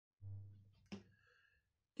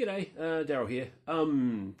G'day, Darryl here.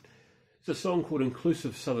 It's a song called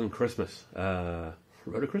Inclusive Southern Christmas.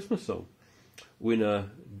 Wrote a Christmas song when kind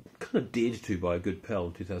of dared to by a good pal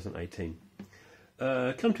in 2018.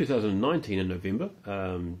 Come 2019 in November,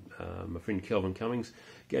 my friend Kelvin Cummings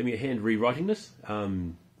gave me a hand rewriting this,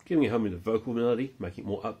 giving it home with a vocal melody, making it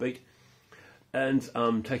more upbeat, and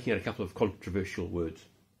taking out a couple of controversial words.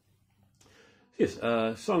 Yes,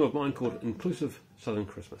 a song of mine called Inclusive Southern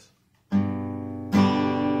Christmas.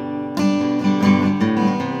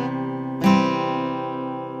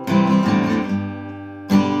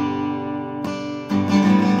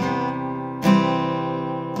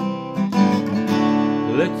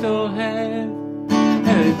 Let's all have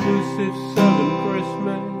an inclusive Southern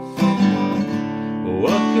Christmas.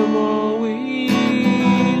 Welcome all we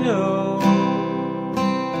know.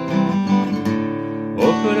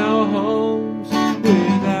 Open our homes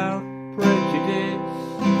without prejudice.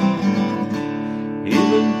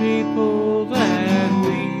 Even people that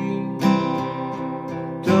we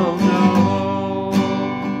don't know.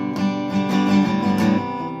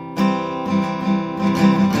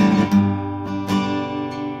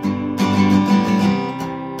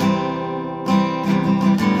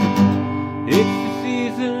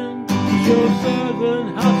 Show Southern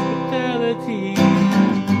hospitality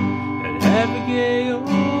and have a gay old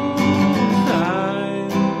time.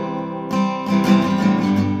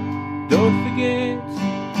 Don't forget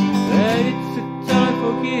that it's a time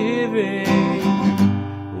for giving.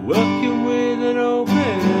 Welcome with an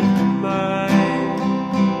open mind.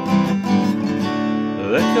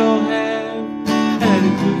 Let's all have an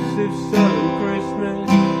inclusive Southern Christmas.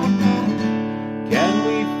 Can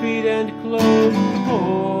we feed and clothe the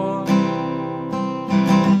poor?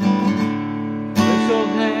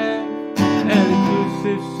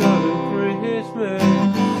 Southern Christmas,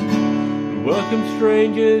 welcome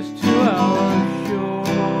strangers to our shores.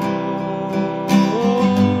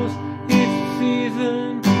 It's the season,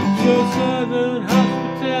 show Southern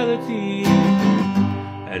hospitality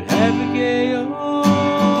and have a gay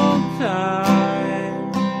old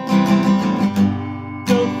time.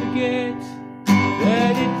 Don't forget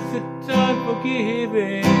that it's a time for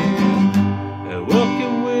giving and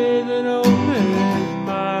welcome with an open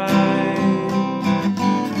mind.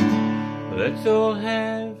 Let's all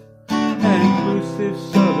have an inclusive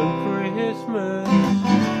Southern Christmas.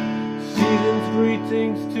 Season's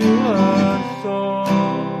greetings to us all.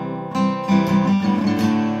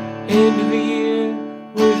 End of the year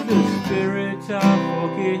with the spirit of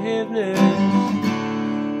forgiveness.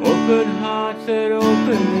 Open hearts and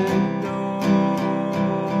open doors.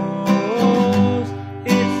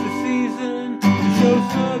 It's the season to show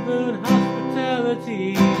Southern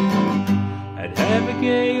hospitality and have a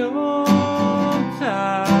gay old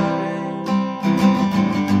time,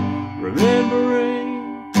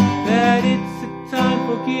 remembering that it's a time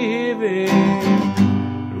for giving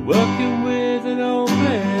and welcome with an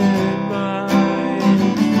open mind.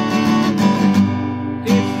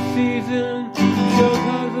 It's the season to show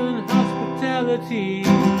Southern hospitality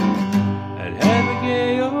and have a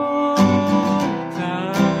gay old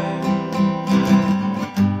time,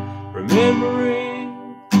 remembering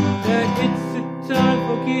that it's a time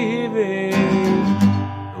for giving.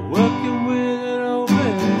 Working with an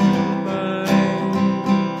open mind.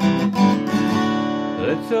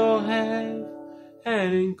 Let's all have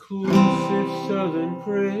an inclusive Southern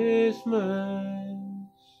Christmas.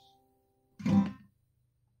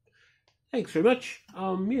 Thanks very much.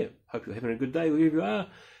 Yeah, hope you're having a good day wherever you are.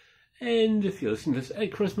 And if you're listening to this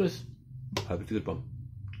at Christmas, hope it's a good one.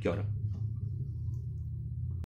 Kia ora.